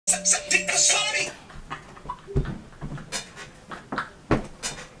No.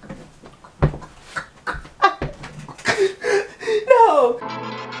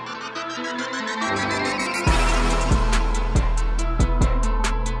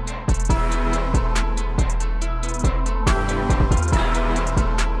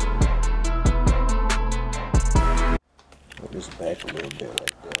 This back a little bit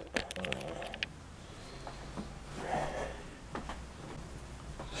like that.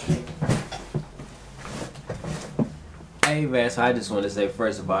 Hey man, so I just want to say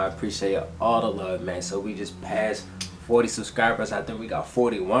first of all, I appreciate all the love, man. So we just passed 40 subscribers. I think we got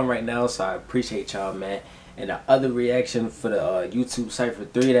 41 right now, so I appreciate y'all, man. And the other reaction for the YouTube Cypher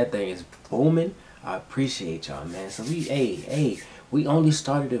 3, that thing is booming. I appreciate y'all, man. So we only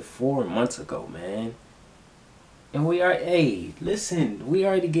started it 4 months ago, man. And we are, listen, we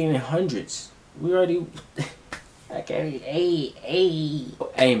already getting hundreds. We already, hey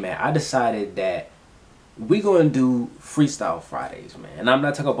man, I decided that we gonna do Freestyle Fridays, man. And I'm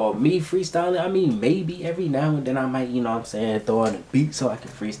not talking about me freestyling. I mean, maybe every now and then I might, you know what I'm saying, throw on a beat so I can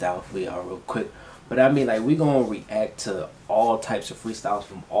freestyle for y'all real quick. But I mean, like, we gonna react to all types of freestyles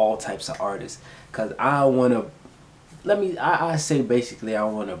from all types of artists. Cause I wanna, I say basically I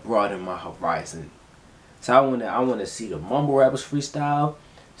wanna broaden my horizon. So I wanna see the mumble rappers freestyle,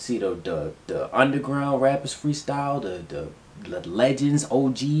 see the underground rappers freestyle, the legends,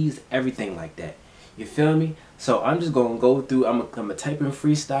 OGs, everything like that. You feel me? So I'm just gonna go through. I'm gonna type in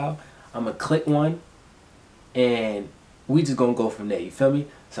freestyle. I'm gonna click one, and we just gonna go from there. You feel me?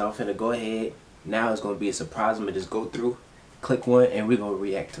 So I'm finna go ahead. Now it's gonna be a surprise. I'm gonna just go through, click one, and we're gonna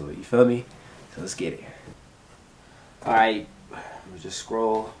react to it. You feel me? So let's get it. All right. I'm gonna just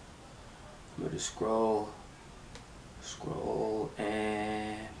scroll. I'm gonna just scroll,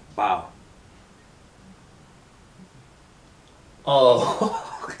 and wow. Oh.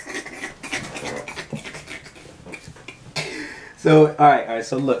 So alright,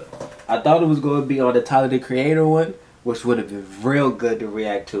 so look, I thought it was going to be on the Tyler the Creator one, which would have been real good to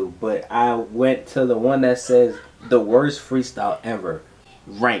react to, but I went to the one that says the worst freestyle ever,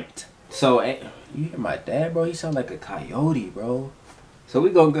 ranked. So you hear my dad, bro? He sound like a coyote, bro. So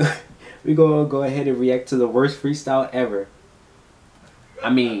we gonna go ahead and react to the worst freestyle ever. I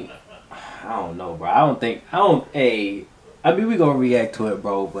mean, I don't know, bro. I mean, we gonna react to it,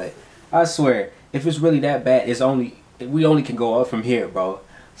 bro, but I swear, if it's really that bad, we only can go up from here, bro.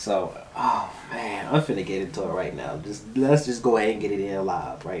 So, oh man, I'm finna get into it right now. Let's just go ahead and get it in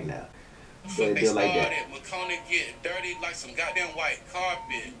live right now. So they do like that. McConaughey get dirty like some goddamn white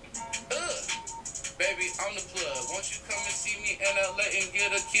carpet. Baby, I'm the plug. Won't you come and see me in LA and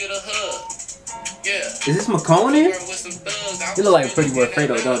get a kid a hug? Yeah. Is this McConaughey? He look like Pretty Boy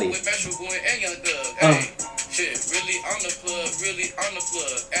Fredo, don't he? Shit, really on the plug, really on the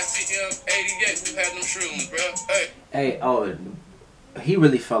plug. SCM 88, we had them shrooms, bro. Hey, oh, he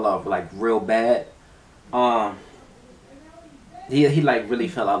really fell off like real bad. He like really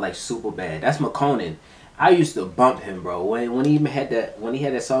fell out like super bad. That's McConaughey. I used to bump him, bro. When he even had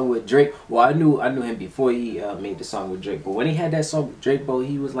that song with Drake. Well, I knew him before he made the song with Drake. But when he had that song with Drake, bro,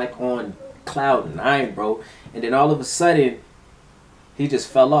 he was like on cloud 9, bro. And then all of a sudden, he just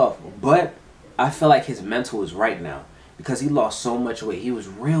fell off. But I feel like his mental is right now because he lost so much weight. He was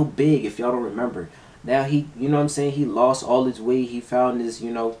real big, if y'all don't remember. Now he, you know what I'm saying, he lost all his weight. He found his,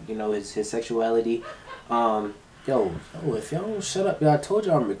 his sexuality. Yo, if y'all don't shut up, y'all, I told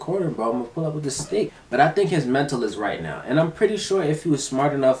y'all I'm recording, bro. I'm gonna pull up with the stick. But I think his mental is right now. And I'm pretty sure if he was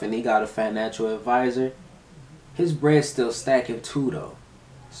smart enough and he got a financial advisor, his bread's still stacking too, though.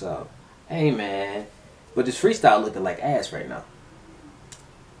 So, hey, man. But this freestyle looking like ass right now.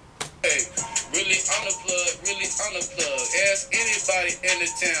 Hey, really on the plug, really on the plug. Ask anybody in the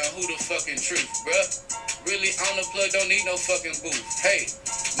town who the fucking truth, bruh. Really on the plug, don't need no fucking booth. Hey,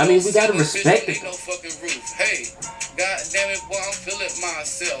 I mean, we gotta respect it. Need no fucking roof. Hey, god damn it, boy, I'm feeling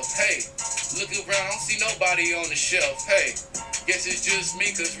myself. Hey, look around, I don't see nobody on the shelf. Hey, guess it's just me,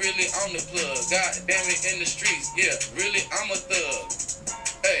 cause really on the plug. God damn it, in the streets, yeah, really I'm a thug.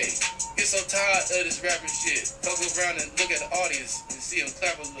 Hey, get so tired of this rapping shit. Fuck around and look at the audience and see them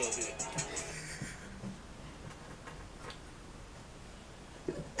clap a little bit.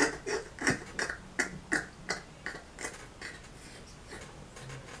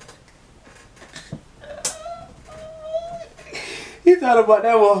 He thought about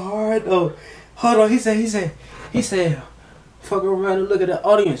that one hard though. Hold on, he said, fuck around and look at the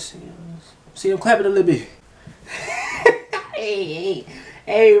audience. See them clapping a little bit. Hey,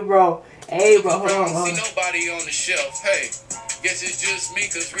 bro. Hold on. See nobody on the shelf. Hey, guess it's just me,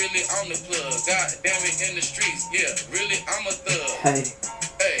 cause really I'm the plug. God damn it, in the streets, yeah, really I'm a thug. Hey.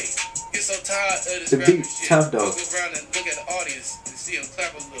 Hey, tired of this The rapping beat shit. tough though. Look around and look at the audience and see them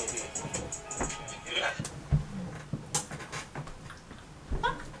clap a little bit.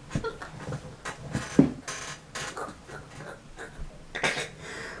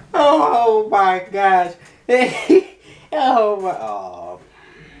 Oh my gosh. Oh my. Oh.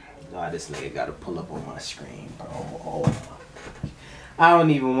 God, this nigga gotta pull up on my screen, bro. Oh my. I don't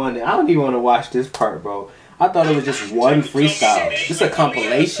even want to watch this part, bro. I thought it was just one freestyle. Just a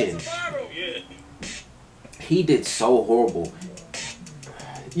compilation. He did so horrible.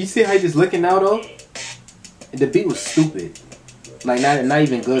 You see how he just looking now though? The beat was stupid. Like not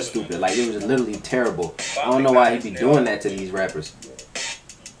even good stupid. Like it was literally terrible. I don't know why he be doing that to these rappers.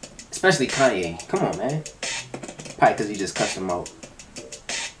 Especially Kanye. Come on, man. Probably because he just cussed him out.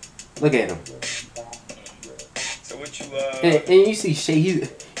 Look at him. So what you and you see Shay, what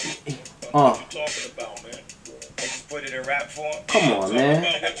you talking about, man? They just put it in rap form. Come on, man.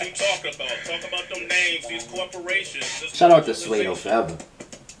 About what you talking about? Talk about them names, these corporations. Shout out to Suedo forever.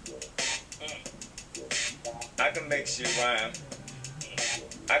 I can make shit rhyme.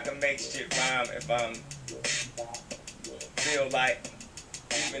 I can make shit rhyme if I feel like,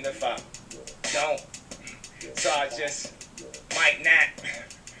 even if I don't. So I just might not,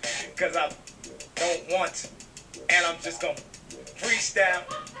 cause I don't want to. And I'm just gonna freestyle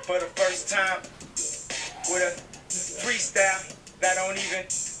for the first time with a freestyle that don't even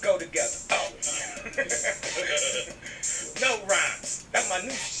go together. Oh. No rhymes. That's my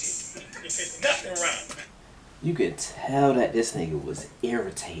new shit. Nothing rhymes. You could tell that this nigga was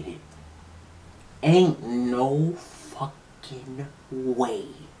irritated. Ain't no fucking way.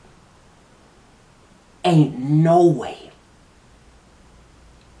 Ain't no way.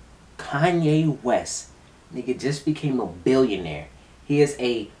 Kanye West, nigga, just became a billionaire. He is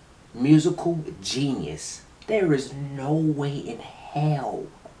a musical genius. There is no way in hell,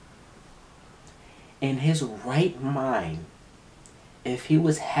 in his right mind, if he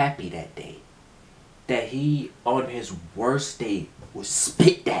was happy that day, that he, on his worst day, would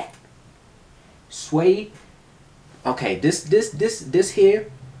spit that. Sway, okay, this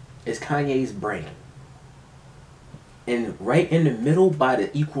here is Kanye's brain. And right in the middle by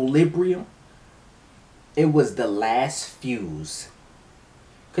the equilibrium, it was the last fuse.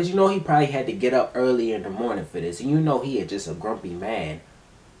 Because you know he probably had to get up early in the morning for this. And you know he is just a grumpy man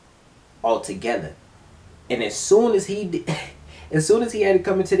altogether. And as soon as he had to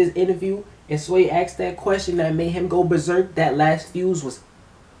come into this interview and Sway asked that question that made him go berserk, that last fuse was...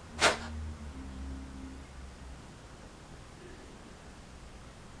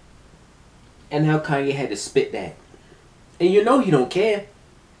 And how Kanye had to spit that. And you know he don't care.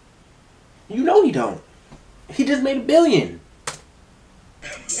 You know he don't. He just made $1 billion.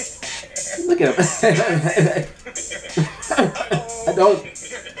 Look at him. I don't.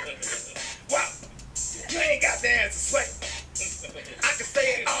 Wow. You ain't got the answer, Sway. I can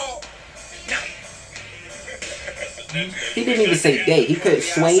say it all. He didn't even say day. He put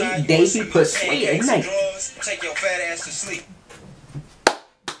Sway day. He put Sway at night. Take your fat ass to sleep.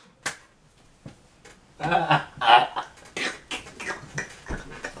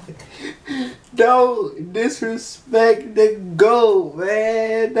 Don't disrespect the GOAT,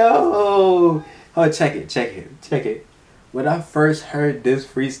 man. No. Oh, check it. When I first heard this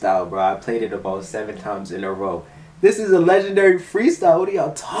freestyle, bro, I played it about 7 times in a row. This is a legendary freestyle. What are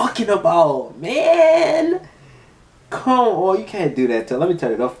y'all talking about, man? Come on, you can't do that to. Let me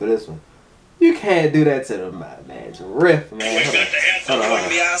turn it off for this one. You can't do that to the man's riff, man. Hold on.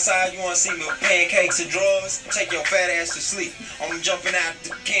 Be outside, you want to see me with pancakes and drawers? Take your fat ass to sleep. I'm jumping out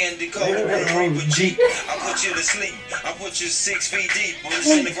the candy coat with G. I put you to sleep. I put you 6 feet deep. Boots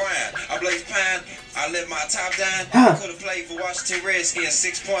in the ground. I blaze pine. I let my top down. I could have played for Washington Redskins.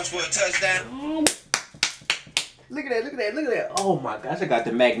 6 points for a touchdown. Look at that. Oh my gosh, I got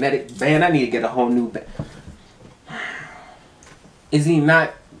the magnetic band. I need to get a whole new band. Is he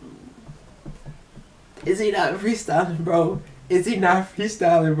not freestyling, bro? Is he not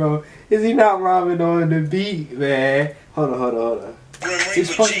freestyling, bro? Is he not rhyming on the beat, man? Hold on.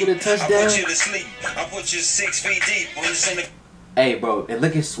 6 points with a touchdown. I put you to sleep. I put you 6 feet deep. Boots in the... Hey, bro, and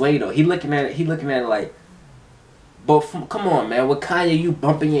look at Sway though. He looking at it like, but come on, man. With Kanye, you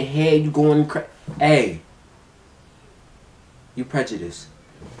bumping your head, you going hey, you prejudice.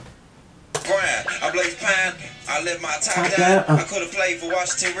 I blaze pine. I I let my top down. I could have played for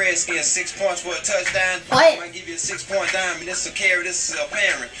Washington Redskins. 6 points for a touchdown. I might give you a 6-point diamond. This is a carry. This is a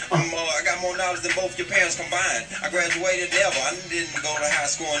parent. I got more knowledge than both your parents combined. I graduated never. I didn't go to high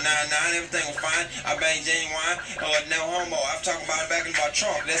school in 99. Everything was fine. I banged genuine. No homo. I'm talking about it back in my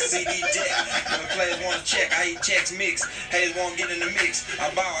trunk. That's CD deck. When players want to check, I eat checks mix. Haters won't get in the mix. I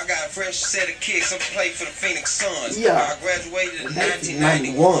got a fresh set of kicks. I'm played for the Phoenix Suns. I graduated in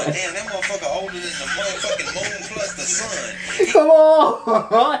 1991. Damn, that motherfucker older than the motherfucking moon plus the sun. Come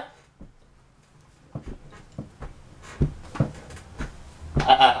on.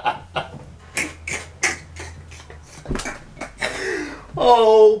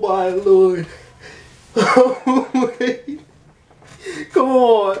 Oh my Lord. Oh wait. Come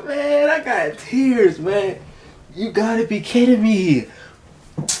on, man. I got tears, man. You gotta be kidding me.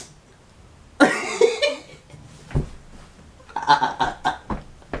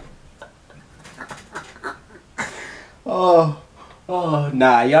 Oh,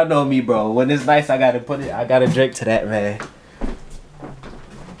 nah, y'all know me, bro. When it's nice, I gotta drink to that, man.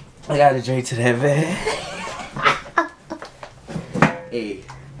 I gotta drink to that, man. Hey,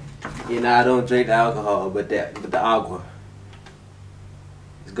 you know I don't drink the alcohol, but the agua.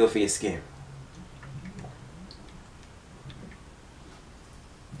 It's good for your skin.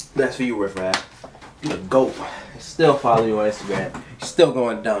 That's for you, Riff Rap. You a goat. Still follow you on Instagram. You're still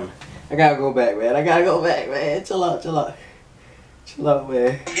going dumb. I gotta go back, man. Chill out. Chill out,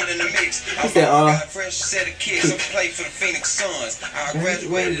 man. Get in the mix. He said, I got a fresh set of kicks. I played for the Phoenix Suns. I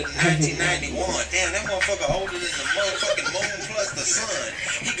graduated in 1991. Damn, that motherfucker older than the motherfucking moon plus the sun.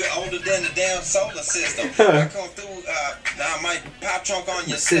 He got older than the damn solar system. I come through, I might pop trunk on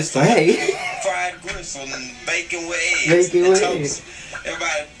your system. Hey. Fried gristle and bacon with eggs and toast.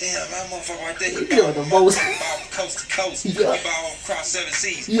 Everybody, damn, that motherfucker right there, he ball the most. Ball coast to coast. He ball across 7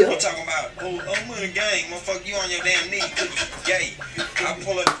 seas. You talking about, I'm in a gang, motherfucker, you on your damn knee, gay. I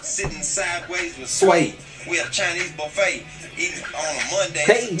pull up sitting sideways with Sway. We have Chinese buffet. Eat on a Monday,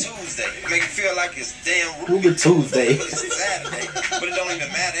 it's a Tuesday. Make it feel like it's damn Ruby Tuesday. It's Saturday. But it don't even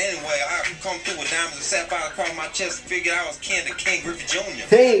matter anyway. I come through with diamonds and sapphire across my chest and figured I was kin to King Griffey Jr.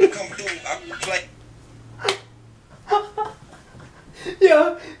 Hey. I come through, I play.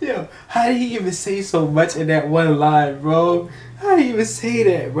 Yo, how did he even say so much in that one line, bro? How did he even say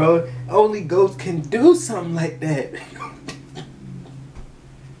that, bro? Only ghosts can do something like that.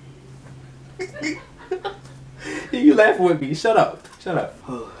 You laughing with me. Shut up.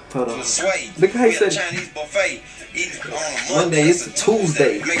 Hold on. Look how he said Chinese buffet. Eat on a Monday, it's a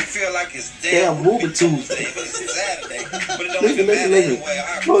Tuesday. Make it feel like it's damn Ruby Tuesday. It's Saturday. But it don't even matter anyway.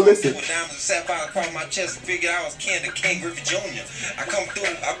 I come through with diamonds and sapphire across my chest and figured I was kin to King Griffey Jr. I come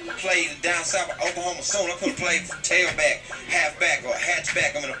through, I played down south of Oklahoma soon. I could have played tailback, halfback, or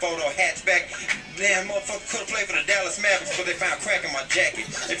hatchback. I'm in a photo of hatchback. Damn motherfucker could have played for the Dallas Mavericks, but they found crack in my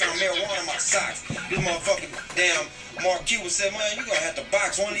jacket. They found marijuana in my socks. This motherfucker damn Mark Cuban said, man, you're going to have to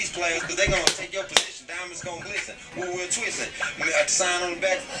box one of these players because they're going to take your position. Diamonds going to glisten. We're twisting. Sign on the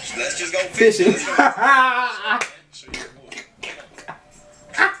back. Let's just go fishing.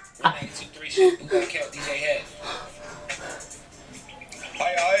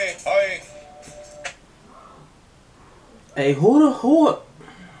 Hey, who up?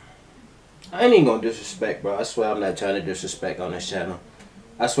 I ain't even gonna disrespect, bro. I swear I'm not trying to disrespect on this channel.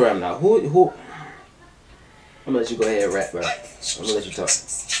 I swear I'm not. Who? I'm gonna let you go ahead and rap, bro. I'm gonna let you talk.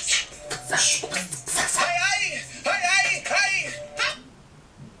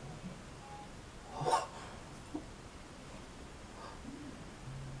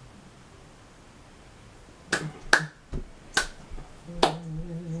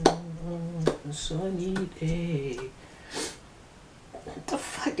 Sunny day. What the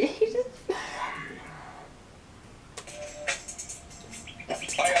fuck did he just...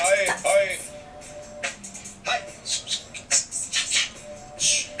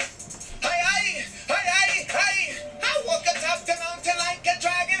 I woke up top the mountain like a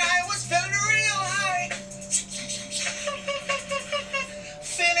dragon. I was feeling real high.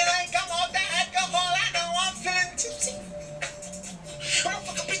 Feeling like I'm off the alcohol. I know I'm feeling tipsy. I'm a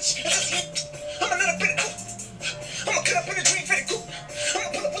fucking bitch. I'm a little bit of cool. I'm gonna cut up in the dream pretty cool. I'm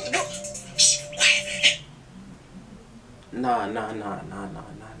gonna pull up with the rope.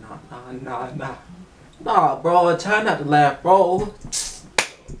 Nah, bro. Try not to laugh, bro.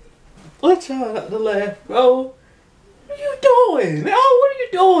 Try not to laugh, bro. What are you doing? What are you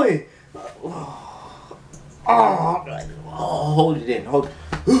doing? Hold it in.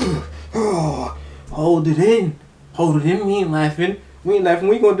 Hold it in. We ain't laughing. We ain't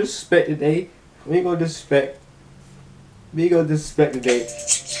gonna disrespect today. We ain't gonna disrespect today.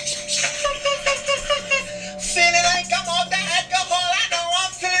 Feeling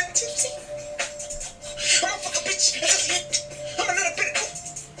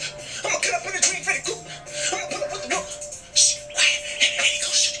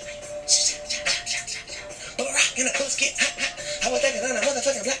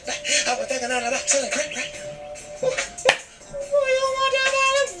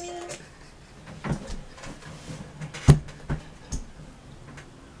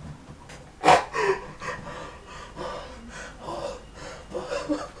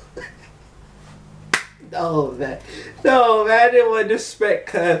No, man. No, man. I didn't want to disrespect,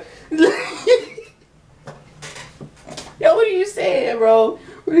 cuz. Yo, what are you saying, bro?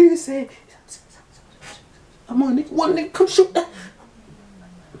 What are you saying? I'm on nigga. One nigga, come shoot.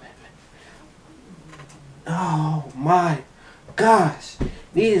 Oh, my gosh.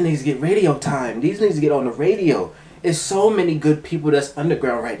 These niggas get radio time. These niggas get on the radio. There's so many good people that's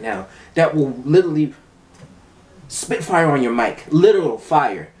underground right now that will literally spit fire on your mic. Literal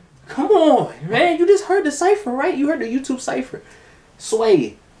fire. Come on, man. You just heard the cipher, right? You heard the YouTube cipher.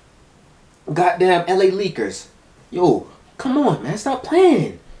 Sway. Goddamn LA Leakers. Yo, come on, man. Stop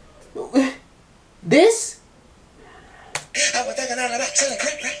playing. This? I was thinking all about selling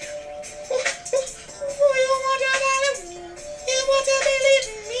crack, crack. You want to believe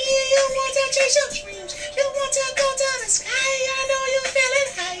in me, you want to chase your dreams, you want to go to the sky, I know you feeling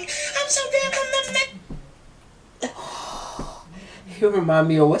high, I'm so damn from the He'll remind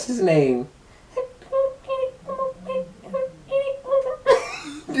me of, what's his name?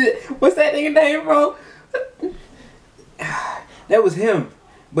 What's that nigga name, bro? That was him.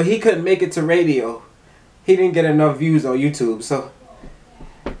 But he couldn't make it to radio. He didn't get enough views on YouTube, so...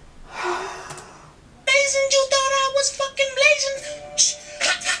 You thought I was fucking blazing?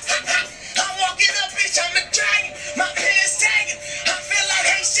 I'm walking up, bitch, I'm a dragon. My pants tagging. I feel like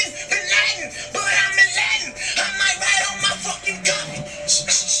Haitian Bin Laden, but I'm in Latin. I might ride on my fucking gun.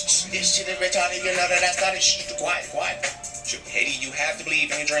 This shit is retarded, you know that I started. Shh, quiet. Haiti, you have to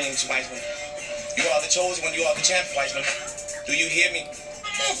believe in your dreams, Wiseman. You are the chosen one, you are the champion, Wiseman. Do you hear me?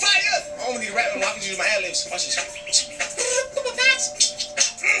 I'm on fire! I only need to rap and rock and use my ad-libs. Watch this.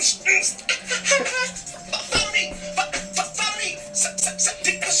 Follow me! Follow me!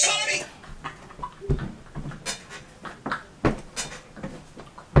 Follow me!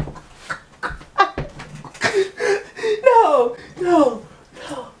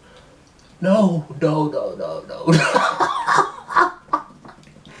 No.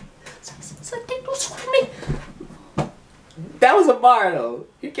 That was a bar though.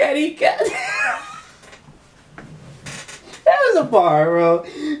 You can't eat cat. That was a bar, bro.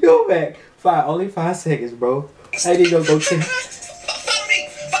 Go back. Only 5 seconds, bro. I need to go check. Follow me!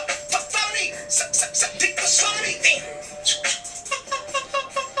 Follow me! Follow me!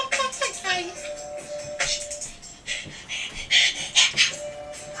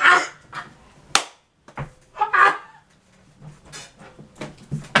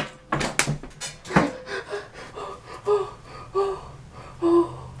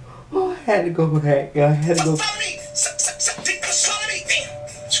 I had to go back. I had to go. Follow me! Follow me!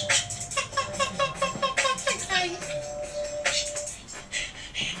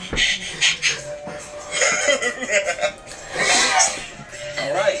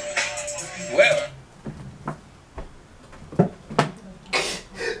 All right. Well.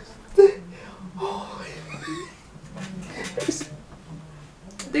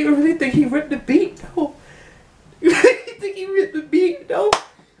 They really think he ripped the beat, though. You really think he ripped the beat, though?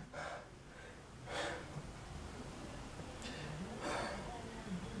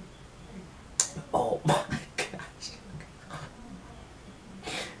 Oh my gosh.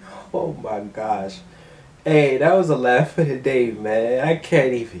 Oh my gosh. Hey, that was a laugh of the day, man. I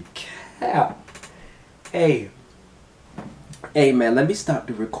can't even count. Hey, man, let me stop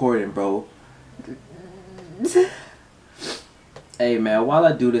the recording, bro. Hey, man, while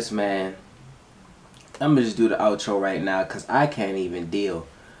I do this, man, I'm gonna just do the outro right now because I can't even deal.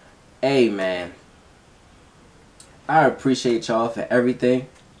 Hey, man, I appreciate y'all for everything.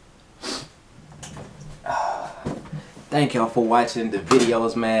 Thank y'all for watching the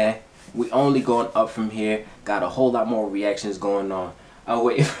videos, man. We only going up from here. Got a whole lot more reactions going on. Oh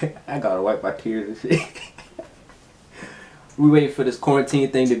wait, I gotta wipe my tears and shit. We wait for this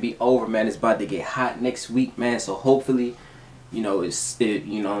quarantine thing to be over, man. It's about to get hot next week, man. So hopefully, you know,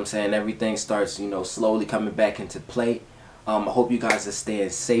 you know what I'm saying, everything starts, you know, slowly coming back into play. I hope you guys are staying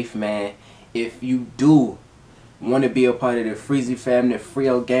safe, man. If you do want to be a part of the Freezy family, the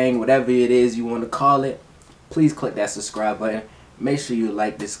Frio gang, whatever it is you want to call it, please click that subscribe button. Make sure you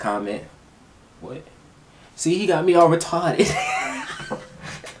like this comment. What? See, he got me all retarded.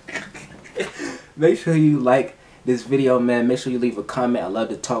 Make sure you like this video, man. Make sure you leave a comment. I love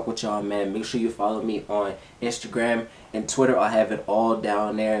to talk with y'all, man. Make sure you follow me on Instagram and Twitter. I have it all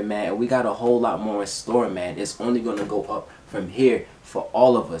down there, man. And we got a whole lot more in store, man. It's only going to go up from here for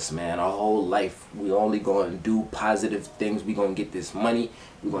all of us, man. Our whole life. We only going to do positive things. We going to get this money.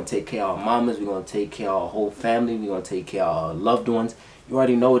 We're going to take care of our mamas. We're going to take care of our whole family. We're going to take care of our loved ones. You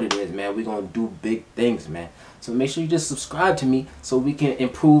already know what it is, man. We're going to do big things, man. So make sure you just subscribe to me so we can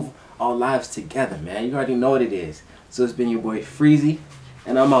improve our lives together, man. You already know what it is. So it's been your boy Freezy,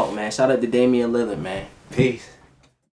 and I'm out, man. Shout out to Damian Lillard, man. Peace.